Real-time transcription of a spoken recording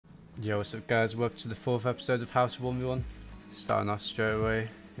Yo, what's up guys, welcome to the 4th episode of House 1v1. Starting off straight away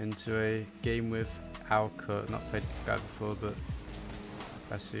into a game with Alcut. Not played this guy before, but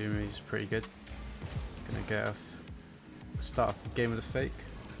I assume he's pretty good. Gonna get off, start off the game with a fake,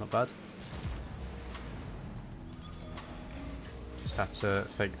 not bad. Just have to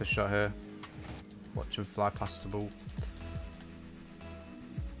fake the shot here, watch him fly past the ball.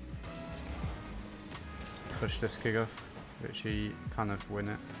 Push this kick off, which he kind of win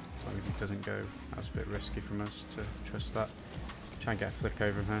it. As long as he doesn't go, that's a bit risky from us to trust that. Try and get a flick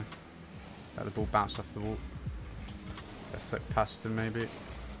over him here. Let the ball bounce off the wall. Get a flick past him maybe.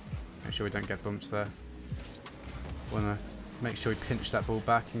 Make sure we don't get bumps there. Wanna make sure we pinch that ball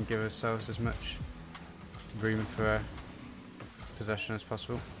back and give ourselves as much room for possession as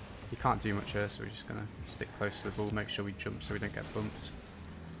possible. He can't do much here, so we're just gonna stick close to the ball, make sure we jump so we don't get bumped.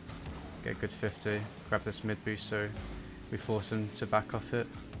 Get a good 50, grab this mid boost so we force him to back off it.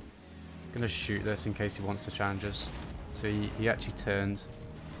 Gonna shoot this in case he wants to challenge us. So he actually turned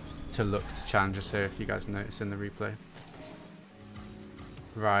to look to challenge us here, if you guys notice in the replay.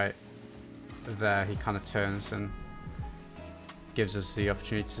 Right there, he kind of turns and gives us the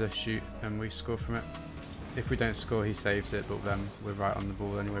opportunity to shoot, and we score from it. If we don't score, he saves it, but then we're right on the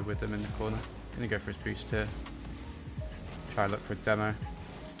ball anyway with him in the corner. Gonna go for his boost here. Try to look for a demo.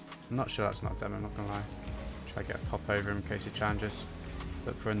 I'm not sure that's not a demo, I'm not gonna lie. Try to get a pop over him in case he challenges.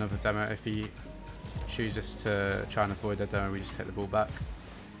 Look for another demo. If he chooses to try and avoid the demo, we just take the ball back.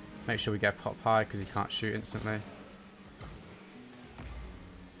 Make sure we get a pop high because he can't shoot instantly.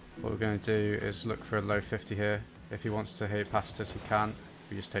 What we're going to do is look for a low 50 here. If he wants to hit past us, he can.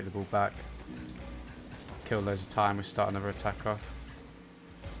 We just take the ball back. Kill loads of time, we start another attack off.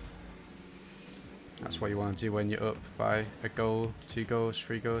 That's what you want to do when you're up by a goal, 2 goals,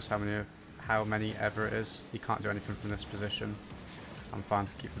 3 goals, how many ever it is. You can't do anything from this position. I'm fine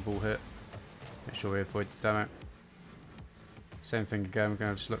to keep the ball hit. Make sure we avoid the demo. Same thing again, we're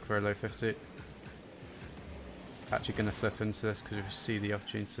going to just look for a low 50. Actually going to flip into this because we see the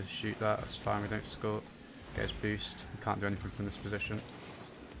opportunity to shoot that. That's fine, we don't score. Get his boost. We can't do anything from this position.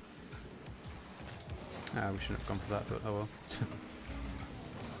 We shouldn't have gone for that, but oh well.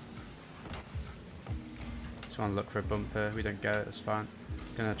 Just want to look for a bump here. We don't get it, it's fine.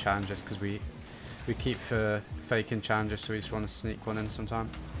 Gonna challenge this because we keep faking challenges, so we just want to sneak one in sometime.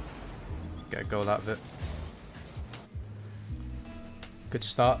 Get a goal out of it. Good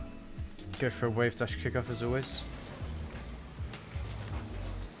start. Go for a wave dash kickoff as always.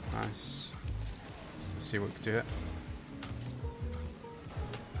 Nice. Let's see what we can do here.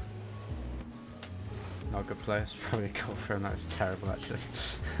 Not a good play. It's probably a goal for him. That's terrible actually.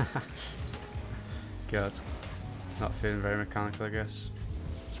 God. Not feeling very mechanical, I guess.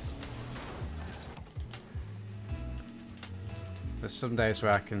 There's some days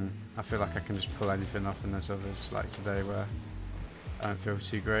where I feel like I can just pull anything off, and there's others like today where I don't feel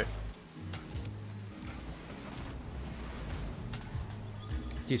too great.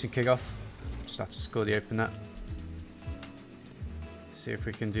 Decent kickoff. Just have to score the open net. See if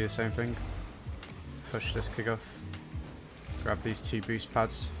we can do the same thing. Push this kickoff. Grab these 2 boost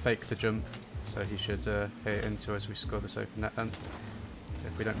pads. Fake the jump. So he should hit it into as we score this open net then.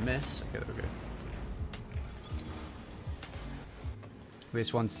 If we don't miss, okay, there we go. We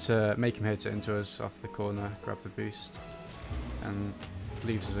just wanted to make him hit it into us off the corner, grab the boost, and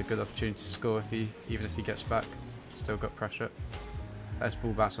leaves us a good opportunity to score even if he gets back. Still got pressure. Let's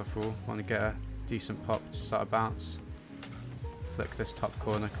ball bounce off wall. Want to get a decent pop to start a bounce. Flick this top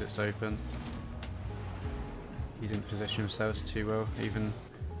corner because it's open. He didn't position himself too well. Even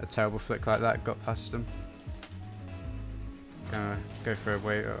a terrible flick like that got past him. Gonna go for a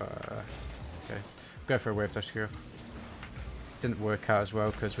wave. Okay, go for a wave dash here. Didn't work out as well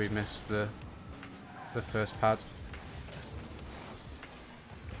because we missed the first pad.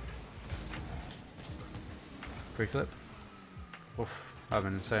 Pre-flip. Oof, that'd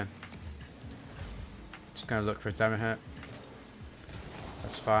been insane. Just gonna look for a demo here.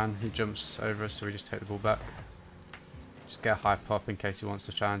 That's fine. He jumps over us, so we just take the ball back. Just get a high pop in case he wants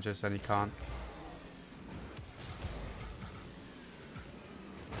to challenge us, then he can't.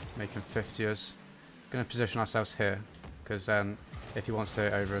 Make him 50 us. Gonna position ourselves here, because then if he wants to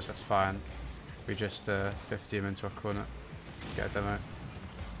hit over us, that's fine. We just 50 him into a corner. Get a demo.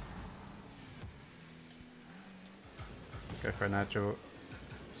 Go for an edge or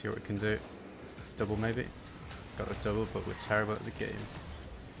see what we can do. Double maybe. Got the double, but we're terrible at the game.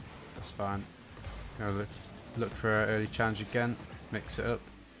 That's fine. Gonna look for an early challenge again. Mix it up.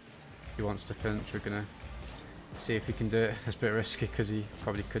 If he wants to pinch, we're gonna see if he can do it. It's a bit risky because he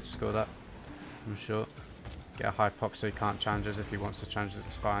probably could score that, I'm sure. Get a high pop so he can't challenge us. If he wants to challenge us,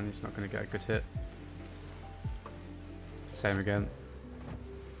 it's fine. He's not going to get a good hit. Same again.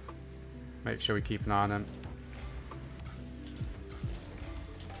 Make sure we keep an eye on him.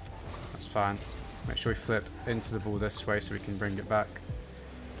 That's fine. Make sure we flip into the ball this way so we can bring it back.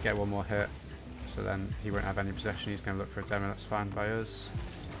 Get one more hit. So then he won't have any possession. He's going to look for a demo. That's fine by us.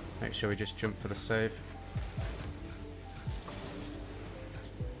 Make sure we just jump for the save.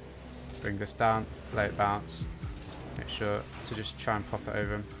 Bring this down. Let it bounce. Make sure to just try and pop it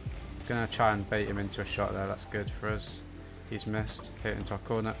over him. Going to try and bait him into a shot there. That's good for us. He's missed. Hit into our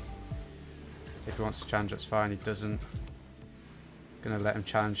corner. If he wants to challenge, that's fine. He doesn't. Gonna let him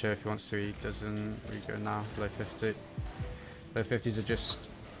challenge here if he wants to. He doesn't. We go now. Low 50. Low 50s are just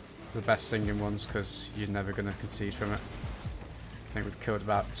the best singing ones because you're never gonna concede from it. I think we've killed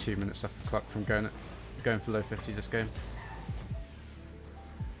about 2 minutes off the clock from going for low 50s this game.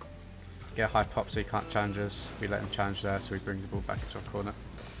 Get a high pop so he can't challenge us. We let him challenge there, so we bring the ball back into our corner.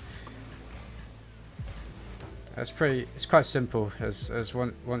 It's quite simple.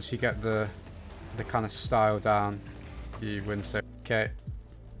 Once you get the kind of style down, you win. So okay.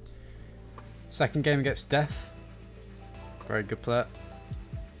 Second game against Death. Very good player.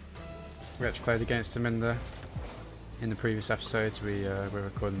 We actually played against him in the previous episodes. We're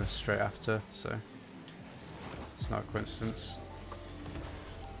recording this straight after, so it's not a coincidence.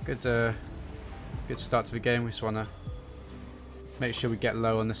 Good start to the game. We just want to make sure we get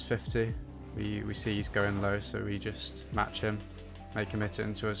low on this 50. We see he's going low, so we just match him, make him hit it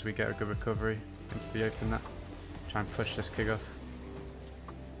into us. We get a good recovery into the open net. Try and push this kickoff.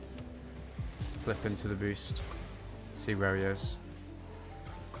 Flip into the boost. See where he is.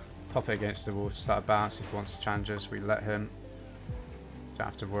 Pop it against the wall to start a bounce. If he wants to challenge us, we let him. Don't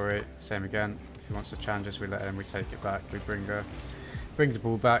have to worry. Same again. If he wants to challenge us, we let him. We take it back. We bring the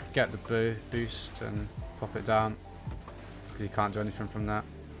ball back, get the boost, and pop it down. Because he can't do anything from that.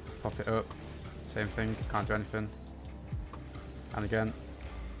 Pop it up. Same thing. Can't do anything. And again.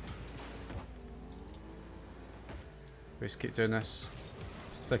 We just keep doing this.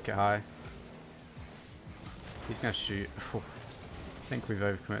 Flick it high. He's going to shoot. I think we've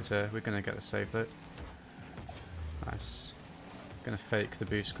overcommitted here. We're going to get the save though. Nice. Going to fake the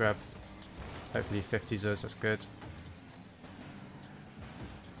boost grab. Hopefully he 50s us. That's good.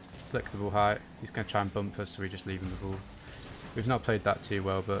 Flick the ball high. He's going to try and bump us, so we just leave him the ball. We've not played that too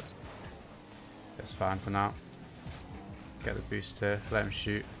well, but it's fine for now. Get the boost here. Let him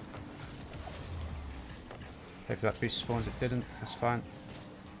shoot. Hopefully that boost spawns. It didn't. That's fine.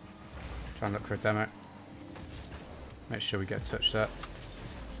 Try and look for a demo. Make sure we get a touch there.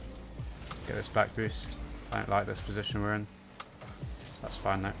 Get this back boost. I don't like this position we're in. That's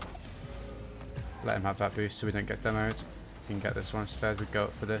fine though. Let him have that boost so we don't get demoed. We can get this one instead. We go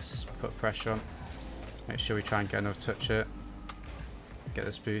up for this. Put pressure on. Make sure we try and get another touch here. Get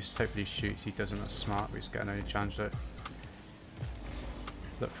this boost. Hopefully he shoots. He doesn't. That's smart. We just get an only challenge though.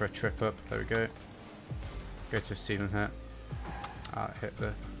 Look for a trip up. There we go. Go to a ceiling here. Hit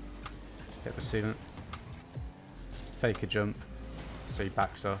the ceiling. Fake a jump. So he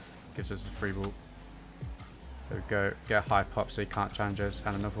backs off. Gives us a free ball. There we go. Get a high pop so he can't challenge us.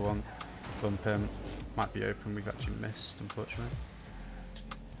 And another one. Bump him. Might be open. We've actually missed, unfortunately.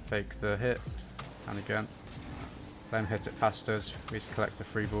 Fake the hit. And again. Let him hit it past us. We just collect the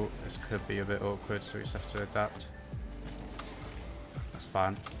free ball. This could be a bit awkward, so we just have to adapt. That's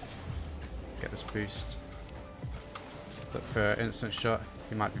fine. Get this boost. Look for an instant shot.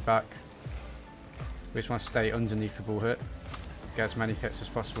 He might be back. We just want to stay underneath the ball hit. Get as many hits as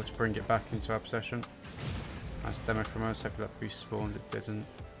possible to bring it back into our possession. Nice demo from us. Hopefully that boost spawned. It didn't.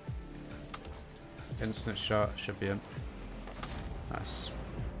 Instant shot. Should be in. Nice.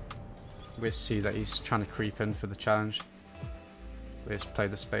 We see that he's trying to creep in for the challenge. We just play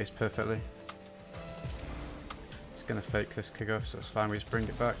the space perfectly. He's going to fake this kickoff, so that's fine. We just bring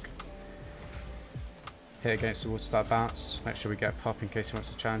it back. Hit against the wall to start bounce. Make sure we get a pop in case he wants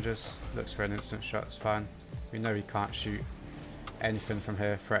to challenge us. Looks for an instant shot, that's fine. We know he can't shoot anything from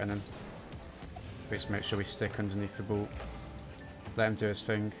here, threaten him. We just make sure we stick underneath the ball. Let him do his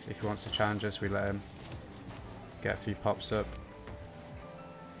thing. If he wants to challenge us, we let him. Get a few pops up.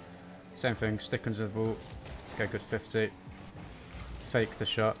 Same thing, stick under the ball. Get a good 50. Fake the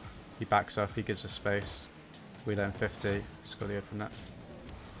shot. He backs off, he gives us space. We let him 50. Score the open net.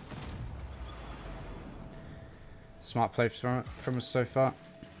 Smart play from us so far.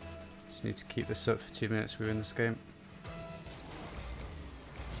 Just need to keep this up for 2 minutes. We win this game.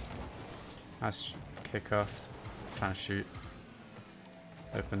 Nice kick off. Trying to shoot.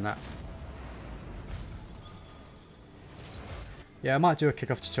 Open that. Yeah, I might do a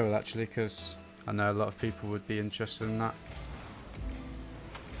kickoff tutorial actually, because I know a lot of people would be interested in that.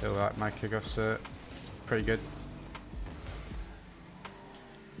 Feel like my kickoffs are pretty good.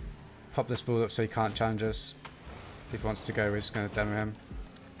 Pop this ball up so he can't challenge us. If he wants to go, we're just going to demo him.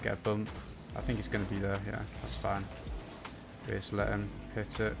 Get a bump. I think he's going to be there, yeah, that's fine. We just let him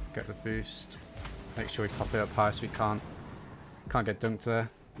hit it, get the boost. Make sure we pop it up high so we can't get dunked there.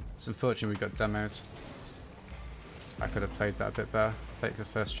 It's unfortunate we got demoed. I could have played that a bit better. Fake the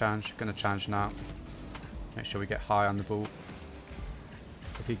first challenge. Gonna challenge now. Make sure we get high on the ball.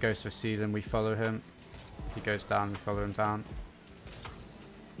 If he goes for ceiling, we follow him. If he goes down, we follow him down.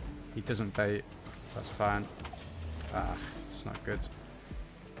 He doesn't bait. That's fine. Ah, it's not good.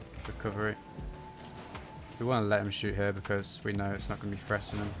 Recovery. We want to let him shoot here because we know it's not going to be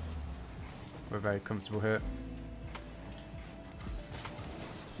threatening him. We're very comfortable here.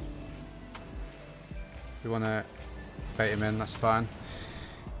 We want to bait him in, that's fine.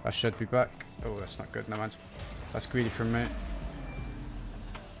 I should be back. Oh, that's not good, never mind. That's greedy from me.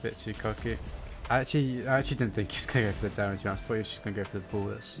 Bit too cocky. I actually didn't think he was going to go for the demo, to be honest. I thought he was just going to go for the ball.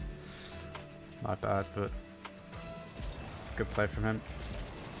 That's my bad, but it's a good play from him.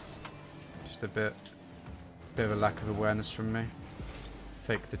 Just a bit of a lack of awareness from me.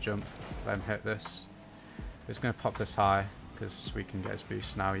 Fake the jump, let him hit this. We're just going to pop this high because we can get his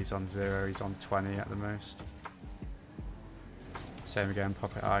boost now. He's on 0, he's on 20 at the most. Same again,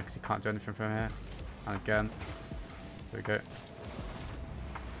 pop it high because he can't do anything from here. And again, there we go.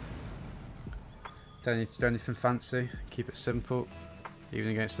 Don't need to do anything fancy, keep it simple.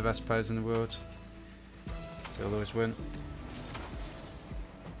 Even against the best players in the world, he'll always win.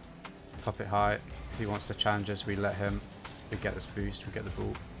 Pop it high. If he wants to challenge us, we let him. We get this boost, we get the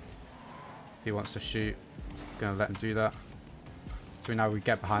ball. If he wants to shoot, gonna let him do that. So now we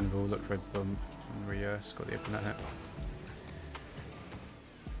get behind the ball, look for a bump, and we score the open net hit.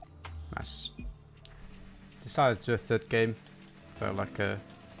 Nice. Decided to do a third game. Felt like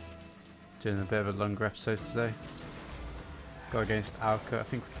doing a bit of a longer episode today. Go against Alka. I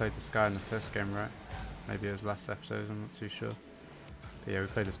think we played this guy in the first game, right? Maybe it was last episode, I'm not too sure. But yeah, we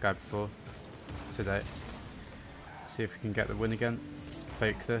played this guy before today. See if we can get the win again.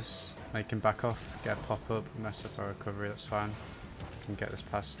 Fake this, make him back off, get a pop up, mess up our recovery, that's fine. Can get this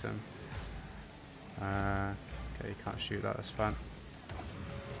past him. Okay, he can't shoot that, that's fine.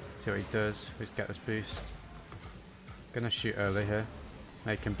 See what he does, we just get this boost. Gonna shoot early here,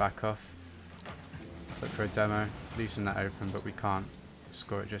 make him back off. Look for a demo, loosen that open, but we can't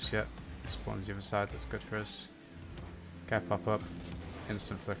score it just yet. Spawns the other side, that's good for us. Get a pop up,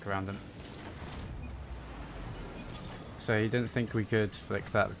 instant flick around him. So he didn't think we could flick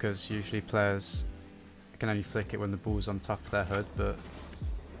that because usually players can only flick it when the ball's on top of their HUD, but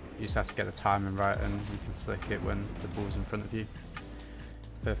you just have to get the timing right and you can flick it when the ball's in front of you.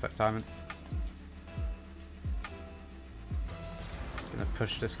 Perfect timing. Gonna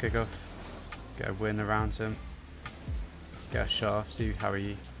push this kick off, get a win around him, get a shot off, see how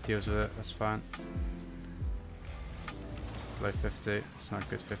he deals with it, that's fine. Below 50, it's not a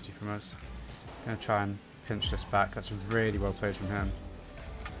good 50 from us. Gonna try and pinch this back, that's really well played from him.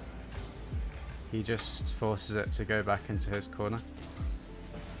 He just forces it to go back into his corner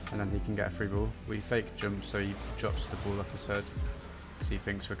and then he can get a free ball. We fake jump so he drops the ball off his head because he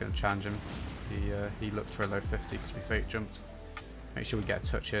thinks we're going to challenge him. He looked for a low 50 because we fake jumped. Make sure we get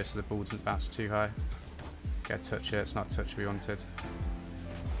a touch here so the ball doesn't bounce too high. Get a touch here, it's not a touch we wanted.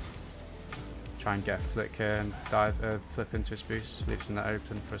 Try and get a flick here and flip into his boost, leaving that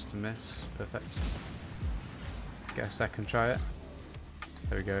open for us to miss. Perfect. Get a second try it.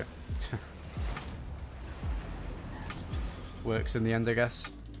 There we go. Works in the end, I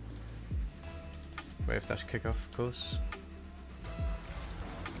guess. Wave dash kickoff, of course.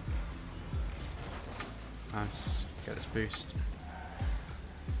 Nice. Get this boost.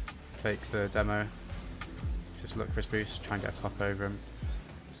 Fake the demo. Just look for his boost. Try and get a pop over him.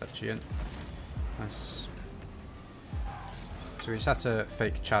 It's actually in. Nice. So we just had to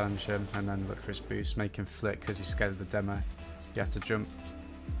fake challenge him and then look for his boost, make him flick because he's scared of the demo. You have to jump.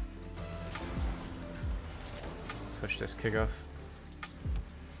 Push this kick off.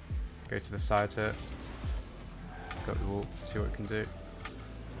 Go to the side here. Got the wall, see what we can do.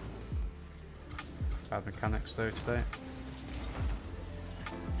 Bad mechanics though today.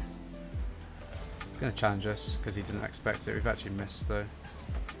 Gonna challenge us because he didn't expect it. We've actually missed though.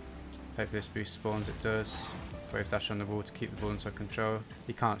 Hopefully this boost spawns, it does. Wave dash on the wall to keep the ball under control.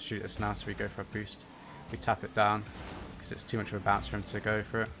 He can't shoot us now, so we go for a boost. We tap it down because it's too much of a bounce for him to go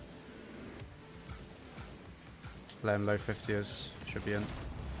for it. Let him low 50s, should be in.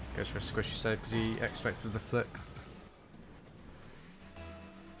 Goes for a squishy save because he expected the flick.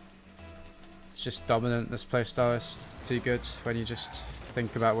 It's just dominant, this playstyle is too good when you just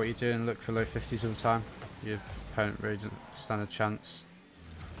think about what you're doing, look for low 50s all the time. Your opponent really doesn't stand a chance.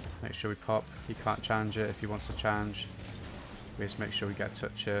 Make sure we pop. He can't challenge it if he wants to challenge. We just make sure we get a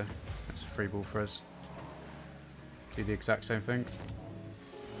touch here. That's a free ball for us. Do the exact same thing.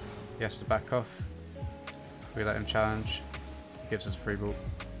 He has to back off. We let him challenge. He gives us a free ball.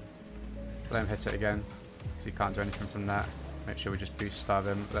 Let him hit it again, because he can't do anything from that. Make sure we just boost stab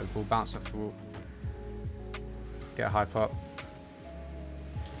him. Let the ball bounce off the wall. Get a high pop.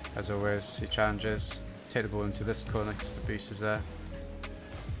 As always, he challenges. Take the ball into this corner because the boost is there.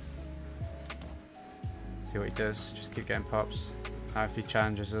 See what he does. Just keep getting pops. Now if he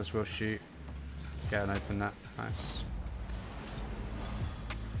challenges us, we'll shoot. Get an open net. Nice.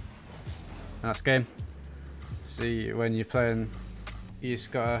 And that's game. See, when you're playing, you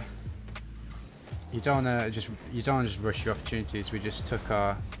just gotta. You don't wanna just rush your opportunities. We just took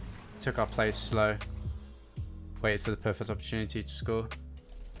our plays slow. Waited for the perfect opportunity to score.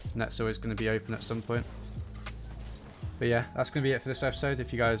 Net's always going to be open at some point. But yeah, that's going to be it for this episode.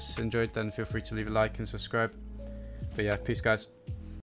 If you guys enjoyed, then feel free to leave a like and subscribe. But yeah, peace guys.